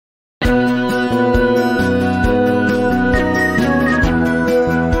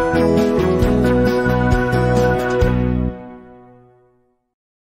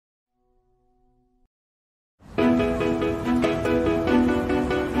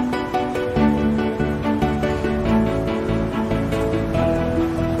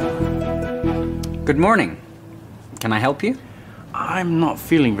Good morning. Can I help you? I'm not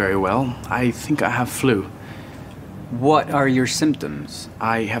feeling very well. I think I have flu. What are your symptoms?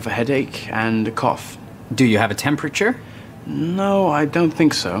 I have a headache and a cough. Do you have a temperature? No, I don't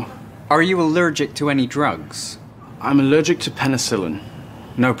think so. Are you allergic to any drugs? I'm allergic to penicillin.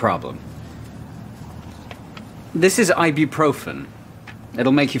 No problem. This is ibuprofen.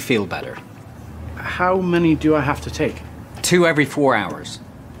 It'll make you feel better. How many do I have to take? 2 every 4 hours.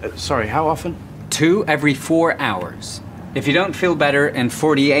 Sorry, how often? 2 every 4 hours. If you don't feel better in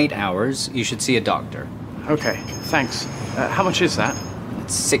 48 hours, you should see a doctor. Okay, thanks. How much is that?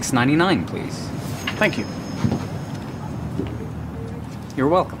 It's $6.99, please. Thank you. You're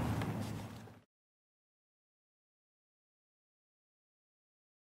welcome.